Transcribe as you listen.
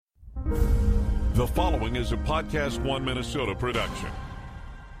The following is a Podcast One Minnesota production.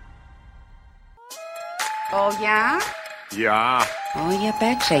 Oh, yeah? Yeah. Oh, you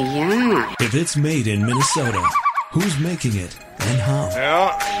betcha, yeah. If it's made in Minnesota, who's making it and how?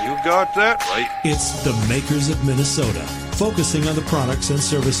 Yeah, you got that right. It's the Makers of Minnesota, focusing on the products and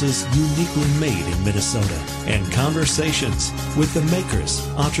services uniquely made in Minnesota, and conversations with the makers,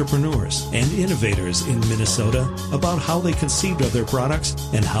 entrepreneurs, and innovators in Minnesota about how they conceived of their products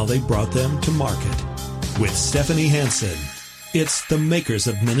and how they brought them to market. With Stephanie Hansen, it's the Makers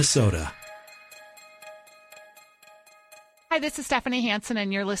of Minnesota. Hi, this is Stephanie Hansen,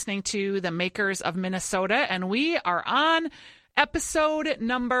 and you're listening to the Makers of Minnesota, and we are on episode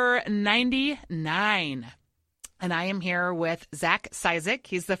number 99. And I am here with Zach Cizik.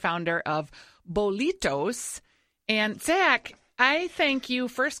 He's the founder of Bolitos. And Zach, I think you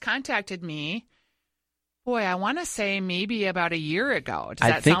first contacted me, I want to say maybe about a year ago. Does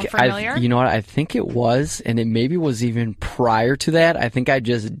that sound familiar? You know what? I think it was, and it maybe was even prior to that. I think I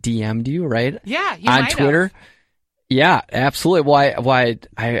just DM'd you, right? Yeah, you on might Twitter. Have. Yeah, absolutely. Why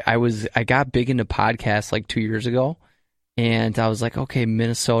I got big into podcasts like 2 years ago, and I was like, okay,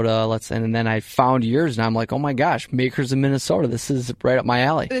 Minnesota, and then I found yours, and I'm like, oh my gosh, Makers of Minnesota, this is right up my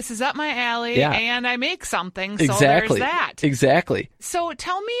alley. This is up my alley, yeah. And I make something, so exactly. There's that. Exactly. So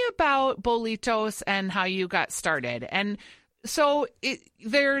tell me about Bolitos and how you got started. And so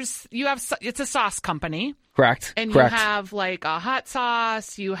it's a sauce company. Correct. And Correct. You have like a hot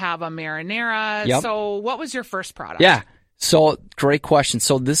sauce, you have a marinara. Yep. So what was your first product? Yeah. So great question.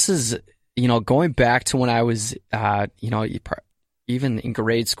 So this is, going back to when I was, even in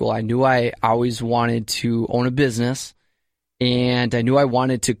grade school, I knew I always wanted to own a business, and I knew I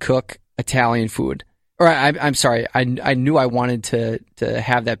wanted to cook Italian food. Or I'm sorry, I knew I wanted to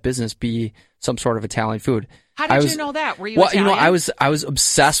have that business be some sort of Italian food. How did you know that? Were you Italian? I was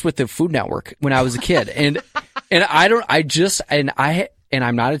obsessed with the Food Network when I was a kid, and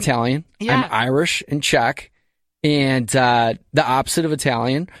I'm not Italian. Yeah. I'm Irish and Czech, and the opposite of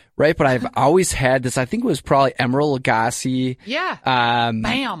Italian, right? But I've always had this. I think it was probably Emeril Lagasse. Yeah.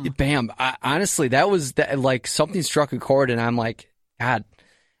 Bam. Honestly, that was like something struck a chord, and I'm like, God,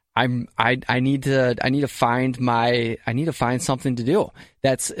 I need to find something to do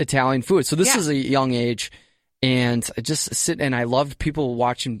that's Italian food. So this is a young age. And I just sit and I loved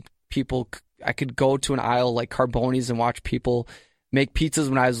watching people. I could go to an aisle like Carboni's and watch people make pizzas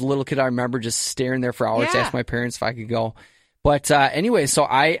when I was a little kid. I remember just staring there for hours, ask my parents if I could go. But anyway, so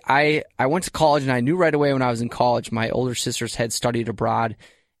I went to college, and I knew right away when I was in college, my older sisters had studied abroad.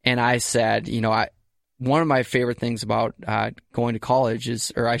 And I said, one of my favorite things about going to college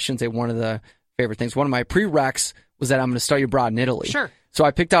is, or I shouldn't say one of the favorite things, one of my prereqs was that I'm going to study abroad in Italy. Sure. So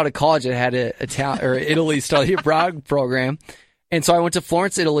I picked out a college that had a Italy study abroad program. And so I went to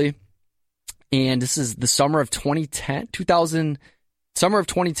Florence, Italy, and this is the summer of 2010.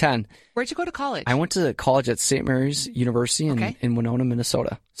 Where'd you go to college? I went to college at St. Mary's University in Winona,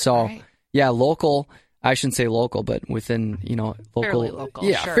 Minnesota. So, right. Yeah, local. I shouldn't say local, but within, local. Fairly local.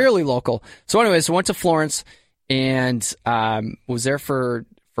 Yeah, sure. Fairly local. So anyways, I went to Florence and was there for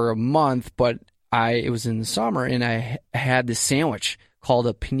a month, but it was in the summer, and I had this sandwich called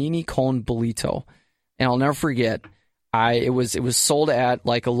a panini con bolito, and I'll never forget. It was sold at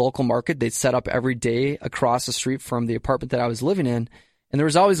like a local market. They'd set up every day across the street from the apartment that I was living in, and there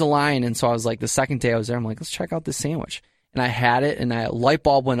was always a line. And so I was like, the second day I was there, I'm like, let's check out this sandwich, and I had it, and a light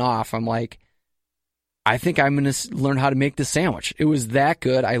bulb went off. I'm like, I think I'm going to learn how to make this sandwich. It was that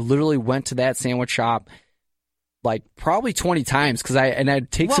good. I literally went to that sandwich shop like probably 20 times because I'd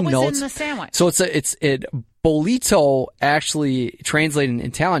take some notes. What was in the sandwich? So it's bolito actually translated in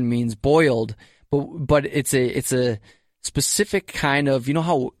Italian means boiled, but it's a specific kind of, this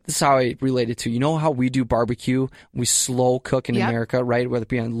is how I relate it to, how we do barbecue, we slow cook in America, right? Whether it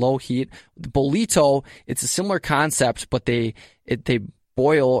be on low heat. The bolito, it's a similar concept, but they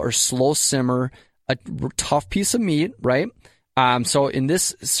boil or slow simmer a tough piece of meat, right? So in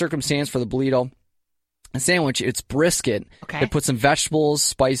this circumstance for the bolito sandwich, it's brisket. Okay. They put some vegetables,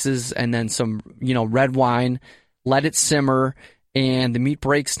 spices, and then some, red wine. Let it simmer, and the meat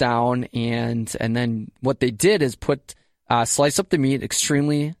breaks down. And then what they did is slice up the meat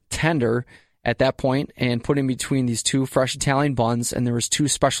extremely tender at that point, and put in between these two fresh Italian buns. And there was two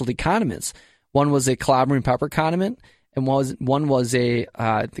specialty condiments. One was a calabrine pepper condiment, and one was they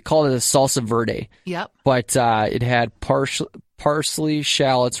called it a salsa verde. Yep. But it had parsley,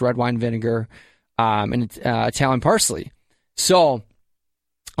 shallots, red wine vinegar, and Italian parsley. So,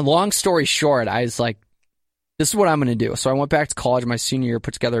 long story short, I was like, this is what I'm going to do. So I went back to college my senior year,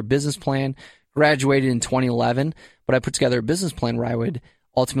 put together a business plan, graduated in 2011, but I put together a business plan where I would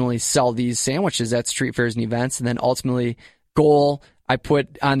ultimately sell these sandwiches at street fairs and events. And then ultimately goal I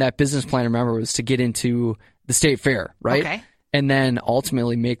put on that business plan, remember, was to get into the state fair, right? Okay. And then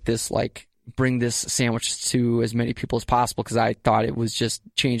ultimately make this bring this sandwich to as many people as possible, because I thought it was just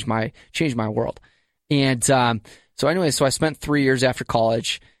change my world. And so I spent 3 years after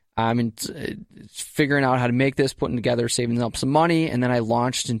college figuring out how to make this, putting together, saving up some money, and then I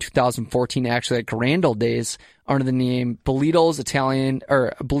launched in 2014, actually at Grand Old Days, under the name Bolito's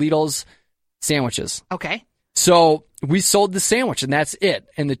Sandwiches. Okay. So we sold the sandwich, and that's it,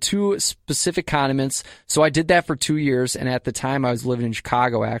 and the 2 specific condiments. So I did that for 2 years, and at the time I was living in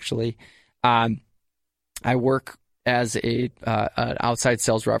Chicago, actually. I work as an outside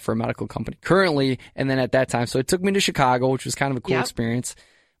sales rep for a medical company currently, and then at that time, so it took me to Chicago, which was kind of a cool experience.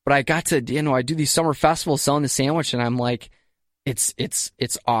 But I got to, I do these summer festivals selling the sandwich, and I'm like, it's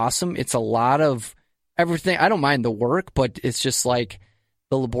awesome. It's a lot of everything. I don't mind the work, but it's just like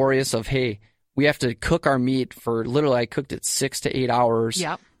the laborious of, hey, we have to cook our meat for literally, I cooked it 6 to 8 hours.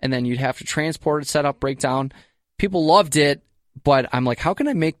 Yep. And then you'd have to transport it, set up, break down. People loved it, but I'm like, how can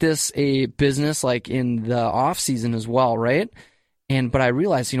I make this a business like in the off season as well, right? But I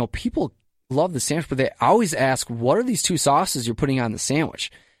realized, people love the sandwich, but they always ask, what are these 2 sauces you're putting on the sandwich?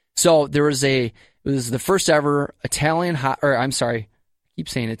 So it was the first ever Italian I keep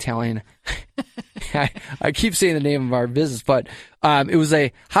saying Italian. I keep saying the name of our business, but it was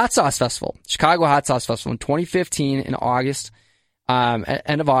a hot sauce festival, Chicago Hot Sauce Festival in 2015 in August,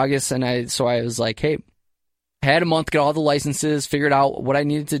 end of August. And I was like, hey, I had a month to get all the licenses, figured out what I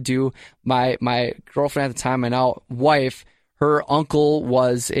needed to do. My girlfriend at the time, my now wife, her uncle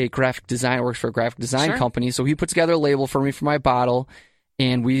was a graphic designer, works for a graphic design company. So he put together a label for me for my bottle,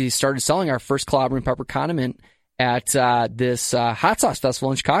 and we started selling our first calabrian pepper condiment at this hot sauce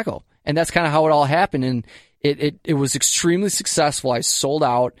festival in Chicago. And that's kind of how it all happened. And it was extremely successful. I sold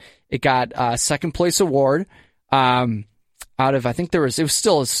out. It got a second place award out of, I think it was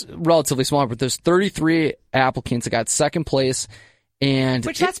still relatively small, but there's 33 applicants that got second place.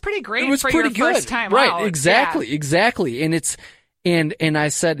 Which that's pretty great for your first time out. Right, exactly. And I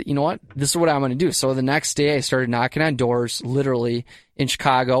said, you know what? This is what I'm going to do. So the next day I started knocking on doors, literally, in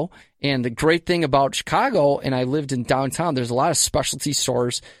Chicago. And the great thing about Chicago, and I lived in downtown, there's a lot of specialty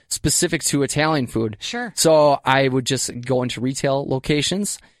stores specific to Italian food. Sure. So I would just go into retail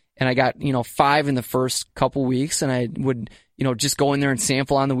locations, and I got, 5 in the first couple weeks, and I would, just go in there and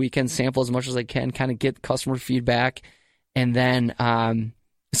sample on the weekend, sample as much as I can, kind of get customer feedback. And then,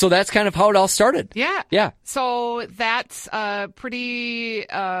 so that's kind of how it all started. Yeah. Yeah. So that's a pretty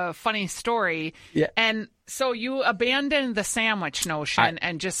funny story. Yeah. And so you abandoned the sandwich notion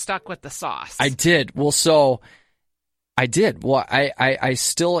and just stuck with the sauce. I did. Well, so I did. Well, I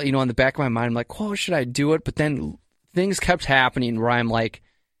still, in the back of my mind, I'm like, oh, should I do it? But then things kept happening where I'm like,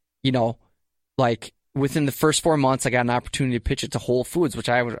 within the first 4 months, I got an opportunity to pitch it to Whole Foods, which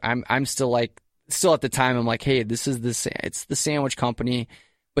I'm still at the time, I'm like, hey, it's the sandwich company.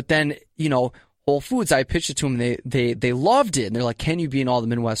 But then, Whole Foods, I pitched it to them. They loved it. And they're like, can you be in all the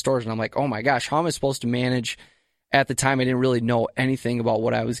Midwest stores? And I'm like, oh my gosh, how am I supposed to manage? At the time, I didn't really know anything about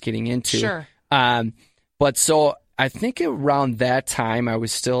what I was getting into. Sure. But so I think around that time, I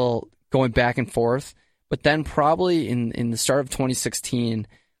was still going back and forth. But then probably in the start of 2016,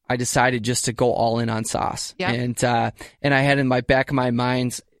 I decided just to go all in on sauce. Yeah. And I had in my back of my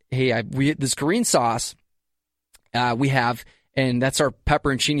mind, hey, this green sauce we have, and that's our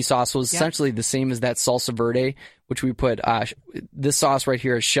pepperoncini sauce, was essentially the same as that salsa verde, which we put, this sauce right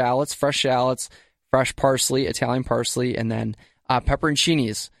here is fresh shallots, fresh parsley, Italian parsley, and then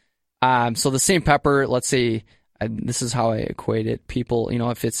pepperoncinis. So the same pepper, let's say, this is how I equate it. People,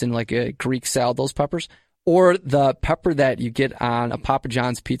 if it's in like a Greek salad, those peppers, or the pepper that you get on a Papa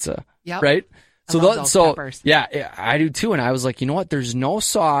John's pizza, right? I love those peppers. Yeah, I do too. And I was like, you know what? There's no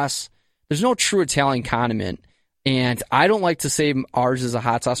sauce. There's no true Italian condiment. And I don't like to say ours is a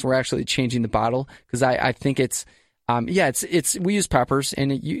hot sauce. We're actually changing the bottle because I think it's, we use peppers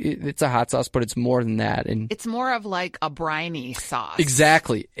and it's a hot sauce, but it's more than that. And it's more of like a briny sauce.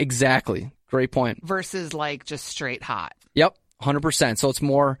 Exactly. Great point. Versus like just straight hot. Yep, 100%. So it's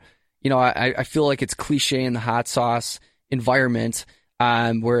more, I feel like it's cliche in the hot sauce environment,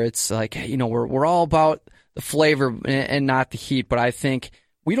 where it's like, we're all about the flavor and not the heat. But I think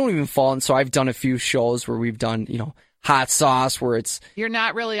we don't even fall in. So I've done a few shows where we've done, hot sauce where it's... You're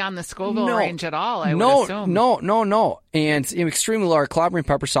not really on the Scoville range at all, I would assume. No. And extremely large calabrian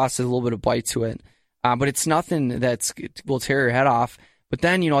pepper sauce has a little bit of bite to it. But it's nothing will tear your head off. But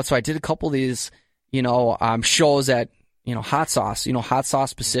then, so I did a couple of these, shows at, hot sauce, hot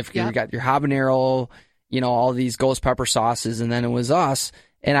sauce specific. Yep. You got your habanero, all these ghost pepper sauces, and then it was us.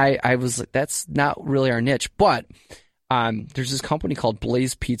 And I was like, that's not really our niche. But there's this company called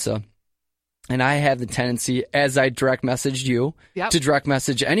Blaze Pizza, and I have the tendency, as I direct messaged you, to direct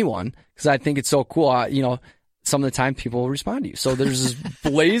message anyone because I think it's so cool. Some of the time people will respond to you. So there's this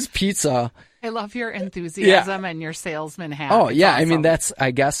Blaze Pizza. I love your enthusiasm and your salesman hat. Oh, it's yeah. awesome. I mean,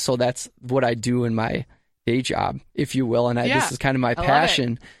 that's what I do in my day job, if you will. And this is kind of my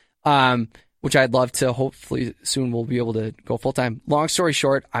passion, which I'd love to, hopefully soon we'll be able to go full time. Long story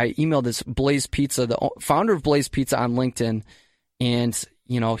short, I emailed this Blaze Pizza, the founder of Blaze Pizza on LinkedIn. And,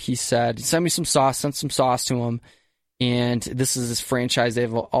 he said, send me some sauce, sent some sauce to him. And this is this franchise they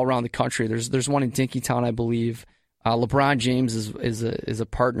have all around the country. There's one in Dinkytown, I believe. LeBron James is a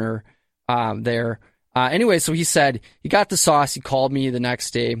partner there. Anyway, so he said he got the sauce. He called me the next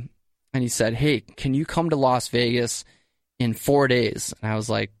day, and he said, "Hey, can you come to Las Vegas in 4 days?" And I was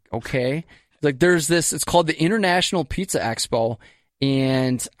like, "Okay." Like, there's this. It's called the International Pizza Expo,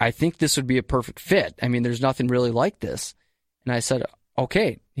 and I think this would be a perfect fit. I mean, there's nothing really like this. And I said,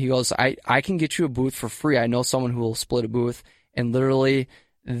 "Okay." He goes, I can get you a booth for free. I know someone who will split a booth, and literally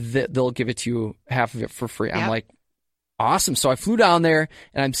they'll give it to you, half of it for free. I'm like, awesome. So I flew down there,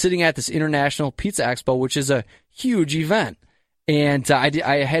 and I'm sitting at this International Pizza Expo, which is a huge event. And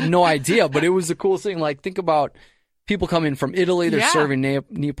I had no idea, but it was the coolest thing. Like, think about people coming from Italy. They're serving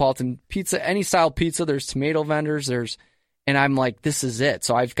Neapolitan pizza, any style pizza. There's tomato vendors. And I'm like, this is it.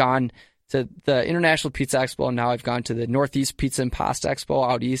 So I've gone to the International Pizza Expo, and now I've gone to the Northeast Pizza and Pasta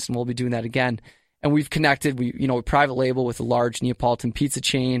Expo out east, and we'll be doing that again. And we've connected. We private label with a large Neapolitan pizza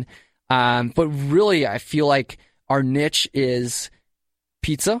chain. But really, I feel like our niche is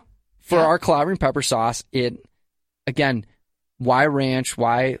pizza for our Calabrian pepper sauce. Again, why ranch?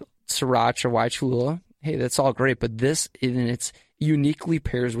 Why sriracha? Why Cholula? Hey, that's all great, but it's uniquely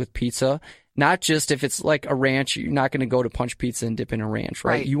pairs with pizza. Not just if it's like a ranch, you're not going to go to Punch Pizza and dip in a ranch,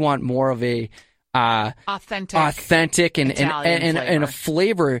 right? You want more of a authentic and a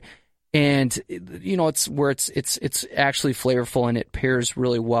flavor, and it's where it's actually flavorful, and it pairs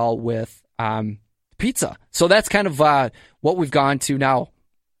really well with pizza. So that's kind of what we've gone to now.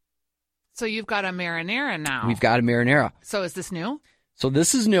 So you've got a marinara now. We've got a marinara. So is this new? So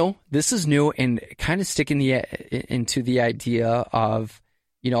this is new. This is new, and kind of sticking into the idea of,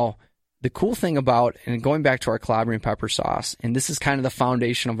 the cool thing about, and going back to our Calabrian pepper sauce, and this is kind of the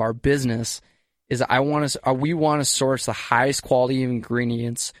foundation of our business, is we want to source the highest quality of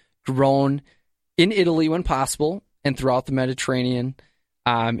ingredients grown in Italy when possible and throughout the Mediterranean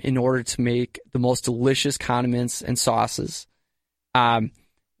in order to make the most delicious condiments and sauces.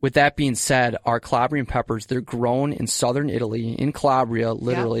 With that being said, our Calabrian peppers, they're grown in southern Italy, in Calabria,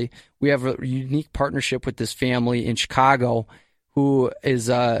 literally. Yep. We have a unique partnership with this family in Chicago who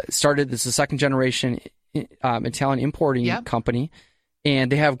is started, this is a second generation Italian importing company, and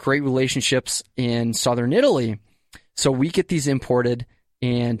they have great relationships in southern Italy. So we get these imported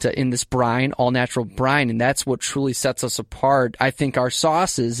and in this brine, all natural brine, and that's what truly sets us apart. I think our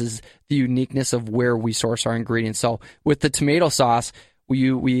sauces is the uniqueness of where we source our ingredients. So with the tomato sauce,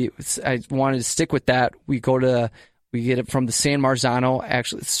 I wanted to stick with that. We get it from the San Marzano,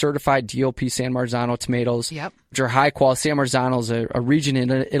 actually certified DOP San Marzano tomatoes, which are high quality. San Marzano is a region in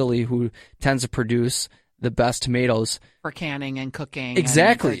Italy who tends to produce the best tomatoes for canning and cooking.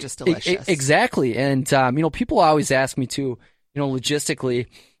 Exactly, and they're just delicious. Exactly, and people always ask me too, logistically,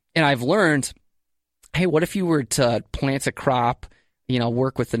 and I've learned, hey, what if you were to plant a crop,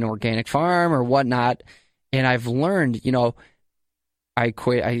 work with an organic farm or whatnot? And I've learned, I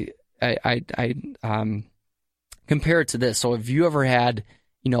compare it to this. So have you ever had,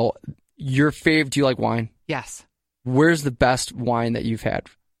 your fave, do you like wine? Yes. Where's the best wine that you've had?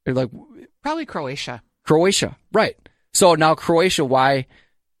 Probably Croatia. Croatia, right. So now Croatia, why,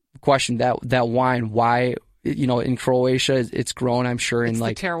 question that wine, why, in Croatia, it's grown, I'm sure, in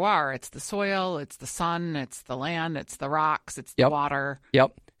the terroir. It's the soil, it's the sun, it's the land, it's the rocks, it's the water.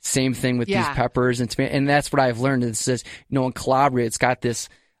 Yep. Same thing with these peppers and tomatoes. And that's what I've learned. It says, in Calabria, it's got this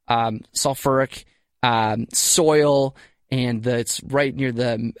sulfuric soil, and it's right near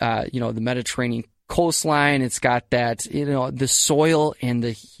the the Mediterranean coastline. It's got that the soil and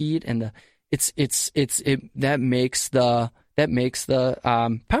the heat and that makes the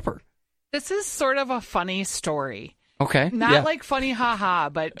pepper. This is sort of a funny story. Okay, not like funny, haha,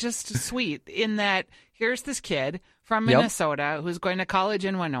 but just sweet in that here's this kid from Minnesota who's going to college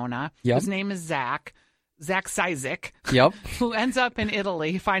in Winona. His name is Zach Cizik. Who ends up in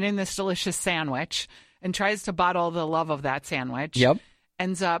Italy finding this delicious sandwich and tries to bottle the love of that sandwich.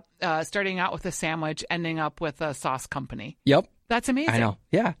 Ends up starting out with a sandwich, ending up with a sauce company. That's amazing. I know.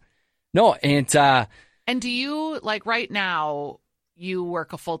 Yeah. No, and And do you, like right now, you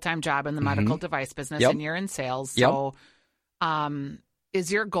work a full-time job in the medical device business and you're in sales. So is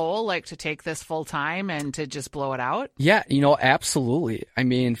your goal like to take this full-time and to just blow it out? Yeah, absolutely. I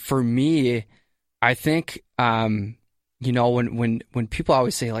mean, for me, I think, when people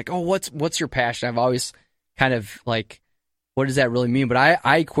always say like, oh, what's your passion? I've always kind of like, what does that really mean? But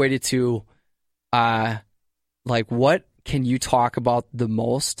I equate it to, like, what can you talk about the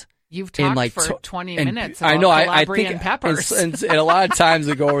most? You've talked like for 20 minutes about I know, I think, and peppers. And a lot of times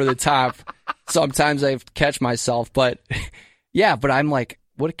I go over the top. Sometimes I catch myself. But, yeah, but I'm like,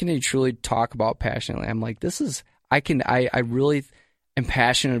 what can you truly talk about passionately? I'm like, I really am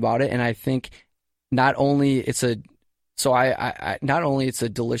passionate about it. And I think not only it's a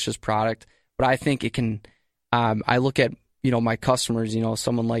delicious product, but I think it can, I look at, my customers,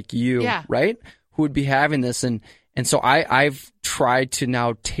 someone like you, right? Who would be having this. And so I've tried to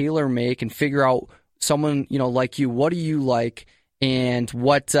now tailor make and figure out someone, like you, what do you like? And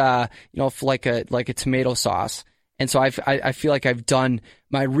what, like a tomato sauce. And so I feel like I've done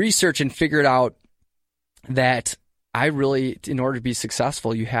my research and figured out that in order to be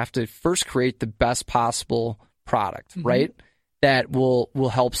successful, you have to first create the best possible product, right? That will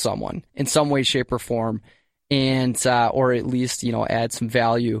help someone in some way, shape, or form, and or at least add some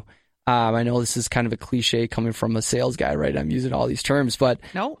value. I know this is kind of a cliche coming from a sales guy, right? I'm using all these terms, but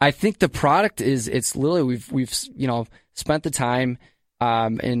no. I think the product it's literally we've spent the time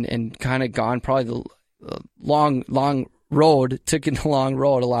and kind of gone probably the long road, taking the long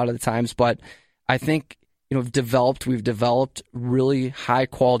road a lot of the times, but I think we've developed really high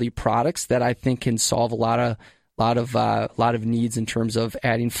quality products that I think can solve a lot of needs in terms of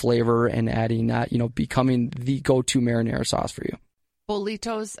adding flavor and adding becoming the go-to marinara sauce for you.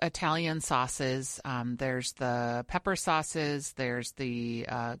 Bolito's Italian sauces. There's the pepper sauces. There's the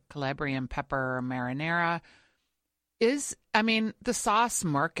Calabrian pepper marinara. The sauce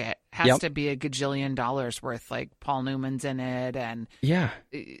market has to be $1 gajillion worth. Like Paul Newman's in it, and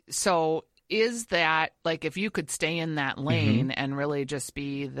so is that like if you could stay in that lane and really just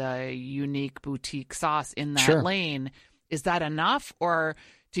be the unique boutique sauce in that lane, is that enough, or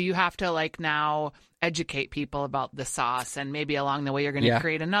do you have to like now educate people about the sauce, and maybe along the way you're going to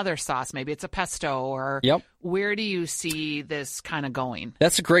create another sauce? Maybe it's a pesto, or where do you see this kind of going?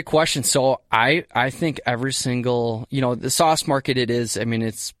 That's a great question. So I think every single, the sauce market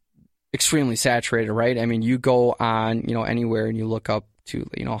it's extremely saturated, right? I mean, you go on, anywhere and you look up to,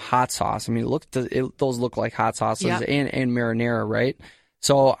 hot sauce. I mean, those look like hot sauces and marinara, right?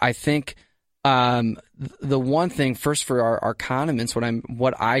 So I think the one thing first for our condiments,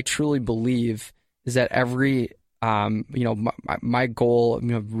 what I truly believe is that every, my goal,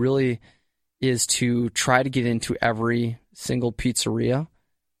 really is to try to get into every single pizzeria.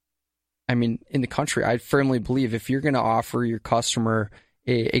 I mean, in the country, I firmly believe if you're going to offer your customer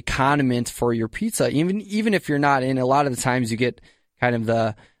a condiment for your pizza, even if you're not in, a lot of the times you get kind of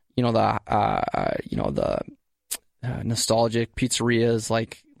the nostalgic pizzerias,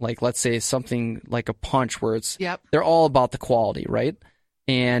 like let's say something like a Punch, where they're all about the quality, right?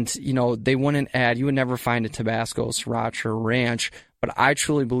 And, they wouldn't add, you would never find a Tabasco, Sriracha, or Ranch, but I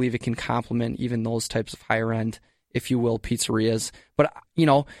truly believe it can complement even those types of higher end, if you will, pizzerias. But,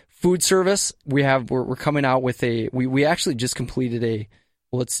 food service, we're coming out with we actually just completed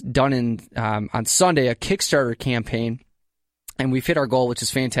it's done on Sunday, a Kickstarter campaign, and we've hit our goal, which is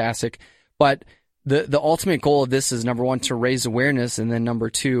fantastic. But the ultimate goal of this is, number one, to raise awareness, and then number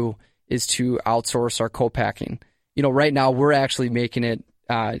two is to outsource our co-packing. Right now we're actually making it,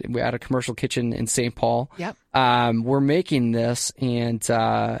 we're at a commercial kitchen in St. Paul. Yep. We're making this, and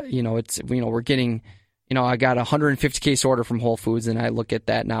we're getting, I got a 150 case order from Whole Foods, and I look at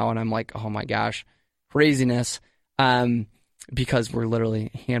that now and I'm like, oh my gosh, craziness. Because we're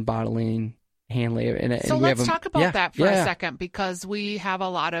literally hand bottling, hand labor. So let's talk about that for a second, because we have a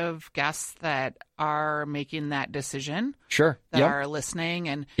lot of guests that are making that decision. Sure. That are listening.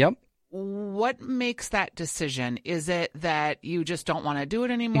 And what makes that decision? Is it that you just don't want to do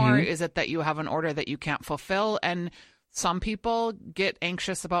it anymore? Is it that you have an order that you can't fulfill? And some people get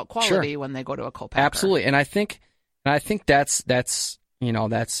anxious about quality when they go to a co-packer. Absolutely. And I think that's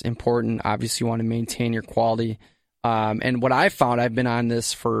important. Obviously, you want to maintain your quality. And what I found, I've been on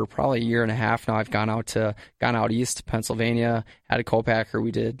this for probably a year and a half now. I've gone out east to Pennsylvania, had a co-packer.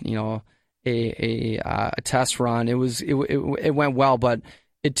 We did, a test run. It went well, but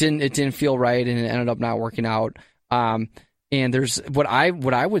it didn't feel right, and it ended up not working out. And there's what I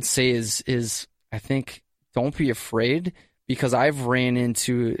would say is I think don't be afraid, because I've ran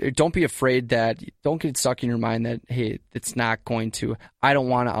into, don't be afraid don't get stuck in your mind that, hey, it's not going to, I don't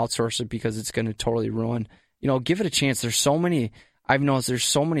want to outsource it because it's going to totally ruin, give it a chance. I've noticed there's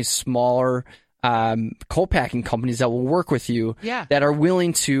so many smaller co-packing companies that will work with you that are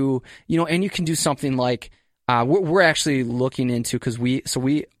willing to, and you can do something like, we're actually looking into, because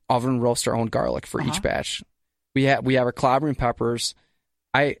we oven roast our own garlic for each batch. We have our clobbering peppers.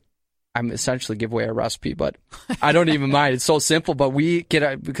 I'm essentially give away a recipe, but I don't even mind. It's so simple, but we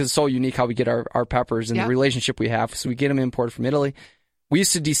get because it's so unique how we get our peppers and the relationship we have. So we get them imported from Italy. We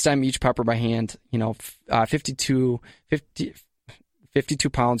used to destem each pepper by hand, 52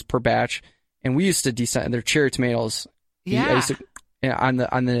 pounds per batch. And we used to destem, they're cherry tomatoes. I used to, on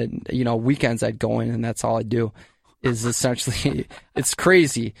the weekends I'd go in and that's all I'd do is essentially, it's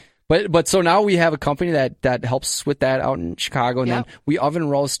crazy. But so now we have a company that helps with that out in Chicago, and then we oven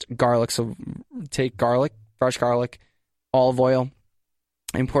roast garlic. So take garlic, fresh garlic, olive oil,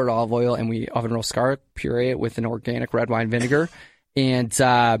 imported olive oil, and we oven roast garlic, puree it with an organic red wine vinegar. And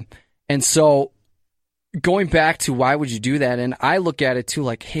so going back to why would you do that? And I look at it too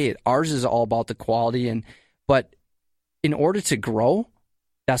like, hey, ours is all about the quality, but in order to grow,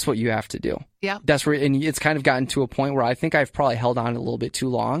 that's what you have to do. Yeah. That's where, and it's kind of gotten to a point where I think I've probably held on a little bit too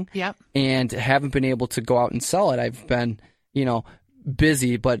long. Yep. And haven't been able to go out and sell it. I've been,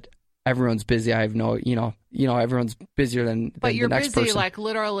 busy, but everyone's busy. I have no, everyone's busier than But you're the next busy, person. like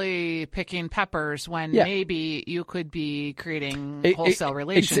literally picking peppers when maybe you could be creating wholesale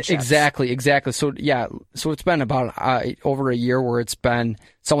relationships. Exactly. So so it's been about over a year where it's been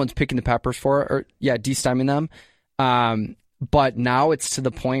someone's picking the peppers destemming them. But now it's to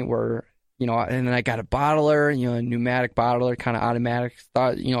the point where, and then I got a bottler, a pneumatic bottler, kind of automatic,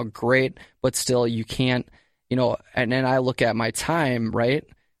 thought, great, but still you can't, and then I look at my time, right?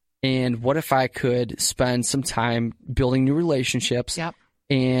 And what if I could spend some time building new relationships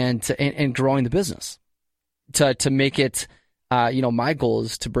and growing the business to make it, my goal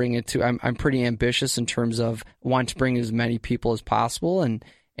is to bring it to, I'm pretty ambitious in terms of wanting to bring as many people as possible and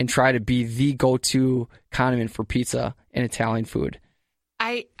try to be the go-to condiment for pizza and Italian food.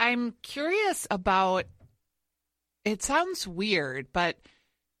 I'm curious about, it sounds weird, but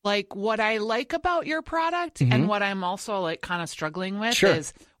like what I like about your product and what I'm also like kind of struggling with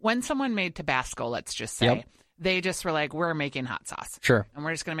is when someone made Tabasco, let's just say, they just were like, we're making hot sauce. Sure. And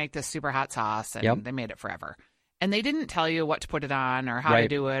we're just going to make this super hot sauce. And they made it forever. And they didn't tell you what to put it on or how to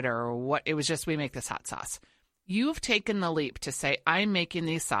do it or what. It was just, we make this hot sauce. You've taken the leap to say, I'm making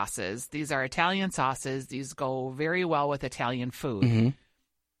these sauces. These are Italian sauces. These go very well with Italian food. Mm-hmm.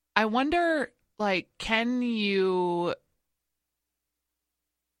 I wonder, like, can you,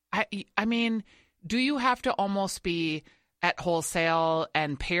 I mean, do you have to almost be at wholesale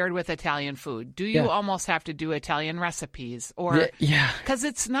and paired with Italian food? Do you almost have to do Italian recipes? Or because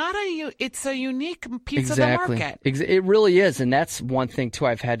it's not it's a unique piece of the market. It really is. And that's one thing too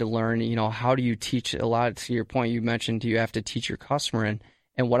I've had to learn, how do you teach a lot? To your point, you mentioned, do you have to teach your customer?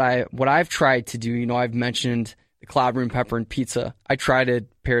 And what I've tried to do, I've mentioned the clobbering pepper and pizza. I try to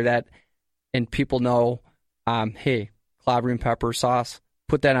pair that and people know, hey, clobbering pepper sauce,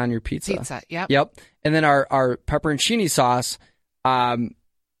 put that on your pizza. Yep. And then our pepperoncini sauce,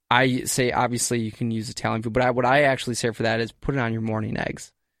 I say obviously you can use Italian food, but what I actually say for that is put it on your morning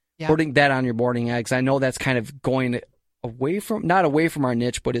eggs. Yep. Putting that on your morning eggs. I know that's kind of going not away from our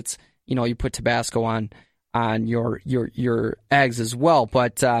niche, but it's, you put Tabasco on your eggs as well.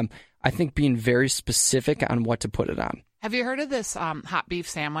 But I think being very specific on what to put it on. Have you heard of this hot beef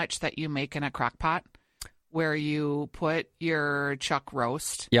sandwich that you make in a crock pot? Where you put your chuck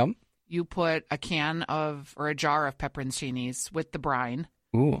roast. Yep. You put a can of or a jar of pepperoncinis with the brine.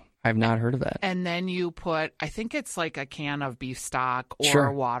 Ooh, I've not heard of that. And then you put, I think it's like a can of beef stock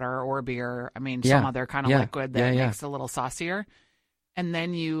or water or beer. I mean, some other kind of liquid that makes it a little saucier. And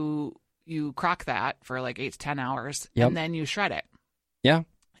then you crock that for like 8 to 10 hours. Yep. And then you shred it. Yeah.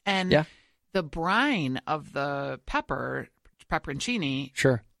 And the brine of the pepperoncini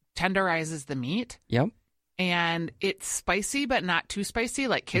tenderizes the meat. Yep. And it's spicy, but not too spicy.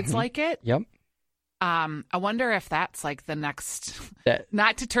 Like kids like it. Yep. I wonder if that's like the next,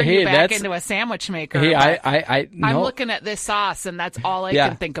 not to turn you back into a sandwich maker. Hey, I'm looking at this sauce and that's all I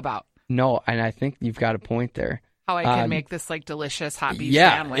can think about. No, and I think you've got a point there. How I can make this like delicious hot beef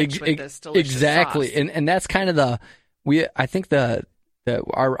sandwich with this delicious exactly. sauce. And that's kind of I think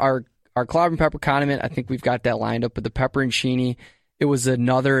our clobbering pepper condiment, I think we've got that lined up with the pepperoncini. It was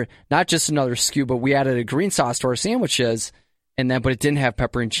not just another SKU, but we added a green sauce to our sandwiches, but it didn't have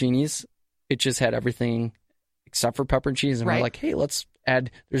pepperoncinis. It just had everything except for pepperoncinis. And we're like, hey, let's add,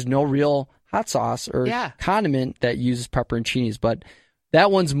 there's no real hot sauce or Yeah. condiment that uses pepperoncinis. But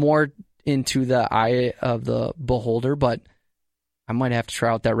that one's more into the eye of the beholder, but I might have to try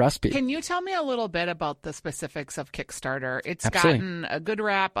out that recipe. Can you tell me a little bit about the specifics of Kickstarter? It's Absolutely. gotten a good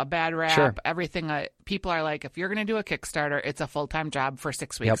rap, a bad rap, Sure. everything. People are like, if you're going to do a Kickstarter, it's a full-time job for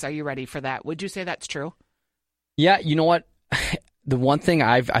 6 weeks. Yep. Are you ready for that? Would you say that's true? Yeah, you know what? The one thing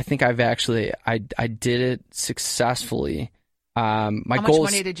I did it successfully. My How much goal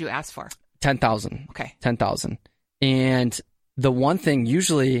money is did you ask for? 10,000. Okay. 10,000. And the one thing,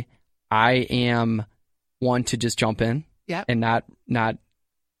 usually I am one to just jump in. Yep. And not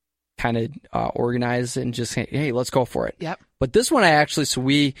kind of organize and just say, hey, let's go for it. Yep. But this one I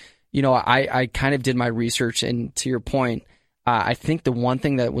kind of did my research, and to your point, I think the one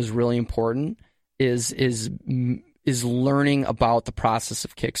thing that was really important is learning about the process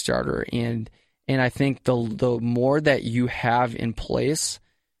of Kickstarter, and I think the more that you have in place,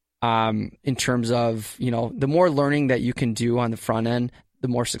 in terms of, the more learning that you can do on the front end, the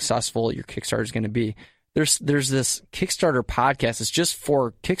more successful your Kickstarter is going to be. There's this Kickstarter podcast. It's just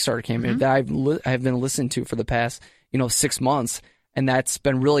for Kickstarter campaign that I've been listening to for the past 6 months, and that's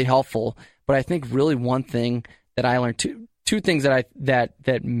been really helpful. But I think really one thing that I learned, two things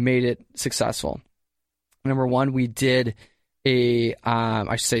that made it successful. Number one, we did I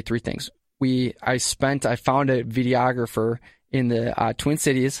should say three things. I found a videographer in the Twin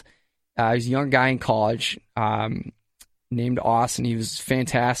Cities. He was a young guy in college, named Austin. He was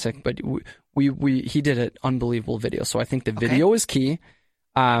fantastic, but he did an unbelievable video. So I think the video is key.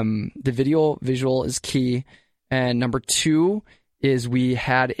 The visual is key. And number two is we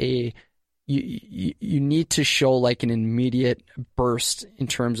had you need to show like an immediate burst in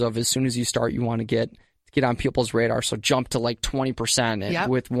terms of, as soon as you start, you want to get on people's radar. So jump to like 20%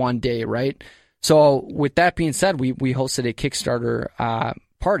 with one day, right? So with that being said, we hosted a Kickstarter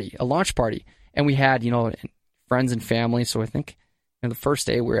party, a launch party, and we had friends and family. So I think the first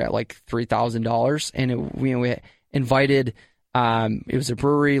day we were at like $3,000, and we invited. It was a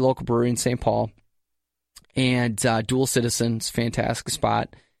local brewery in St. Paul, and Dual Citizens, fantastic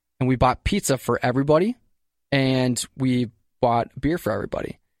spot. And we bought pizza for everybody, and we bought beer for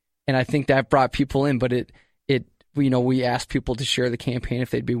everybody. And I think that brought people in, but we asked people to share the campaign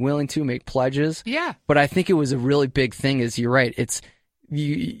if they'd be willing to make pledges. Yeah. But I think it was a really big thing. Is you're right.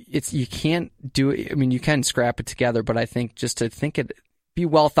 You can't do it. I mean, you can scrap it together, but I think just to think it, be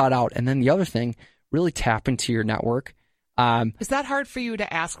well thought out. And then the other thing, really tap into your network. Is that hard for you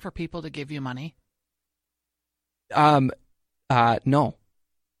to ask for people to give you money? No.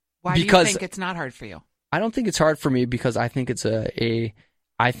 Why do you think it's not hard for you? I don't think it's hard for me because I think it's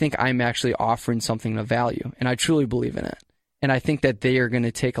I think I'm actually offering something of value, and I truly believe in it. And I think that they are going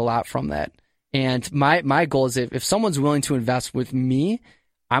to take a lot from that. And my goal is if someone's willing to invest with me,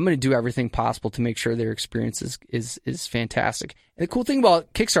 I'm going to do everything possible to make sure their experience is fantastic. And the cool thing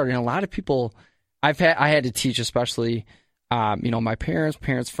about Kickstarter, and a lot of people I had to teach, especially my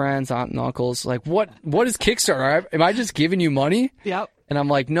parents, friends, aunt and uncles, like what is Kickstarter? Am I just giving you money? Yep. And I'm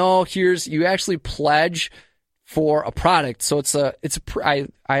like, no, you actually pledge for a product. So I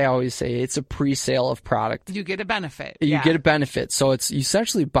always say it's a pre-sale of product. You get a benefit. You get a benefit. So you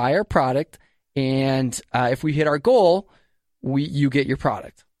essentially buy our product, and if we hit our goal, you get your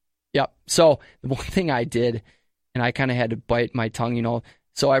product. Yep. So the one thing I did, and I kind of had to bite my tongue,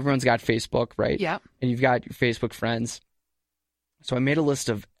 so everyone's got Facebook, right? Yeah. And you've got your Facebook friends. So I made a list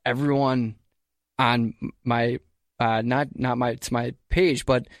of everyone on my not my page,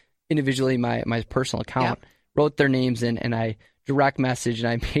 but individually my personal account. Yep. Wrote their names in, and I direct message, and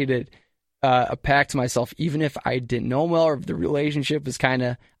I made it a pact to myself, even if I didn't know them well, or if the relationship was kind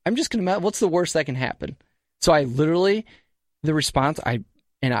of, I'm just going to, what's the worst that can happen? So I literally, the response, I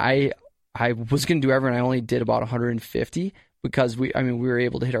was going to do everyone, I only did about 150 because we were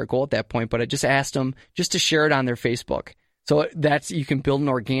able to hit our goal at that point, but I just asked them just to share it on their Facebook. So you can build an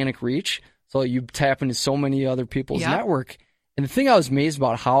organic reach. So you tap into so many other people's network. And the thing I was amazed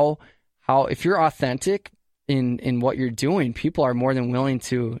about how if you're authentic in what you're doing, people are more than willing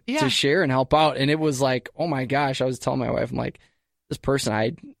to share and help out. And it was like, oh my gosh, I was telling my wife, I'm like, this person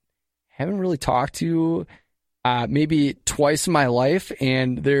I haven't really talked to maybe twice in my life,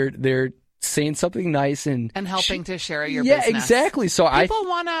 and they're saying something nice and helping to share your business. Yeah, exactly. So people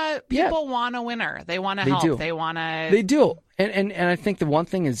want a winner. They want to help. Do. They do. And I think the one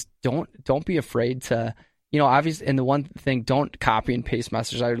thing is don't be afraid to, obviously, and the one thing, don't copy and paste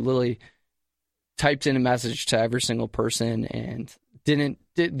messages. I literally typed in a message to every single person, and the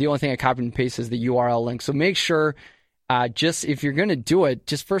only thing I copied and pasted is the URL link. So make sure, just if you're going to do it,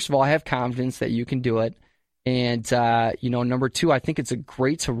 just first of all, have confidence that you can do it. And, number two, I think it's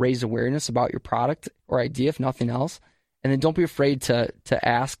great to raise awareness about your product or idea, if nothing else. And then don't be afraid to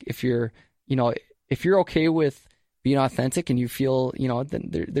ask if you're okay with being authentic and you feel, then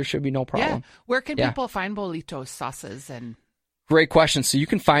there should be no problem. Yeah. Where can people find Bollitos sauces? And great question. So you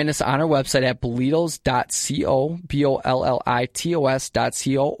can find us on our website at bollitos.co,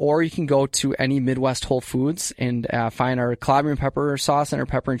 BOLLITOS.co, or you can go to any Midwest Whole Foods and find our calabrian pepper sauce and our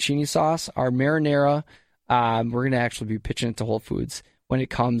pepperoncini sauce, our marinara. We're going to actually be pitching it to Whole Foods when it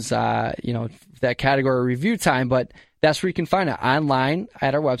comes, that category review time. But that's where you can find it, online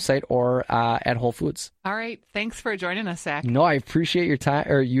at our website or at Whole Foods. All right. Thanks for joining us, Zach. No, I appreciate your time,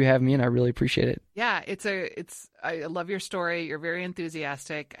 or you have me, and I really appreciate it. Yeah, I love your story. You're very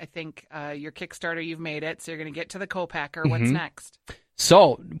enthusiastic. I think your Kickstarter, you've made it. So you're going to get to the co-packer. What's next?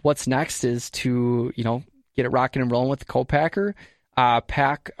 So what's next is to, get it rocking and rolling with the co-packer,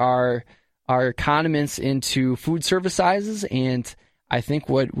 pack our condiments into food service sizes. And I think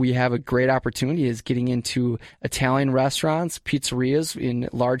what we have a great opportunity is getting into Italian restaurants, pizzerias in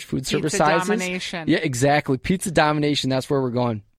large food service sizes. Pizza domination. Yeah, exactly. Pizza domination. That's where we're going.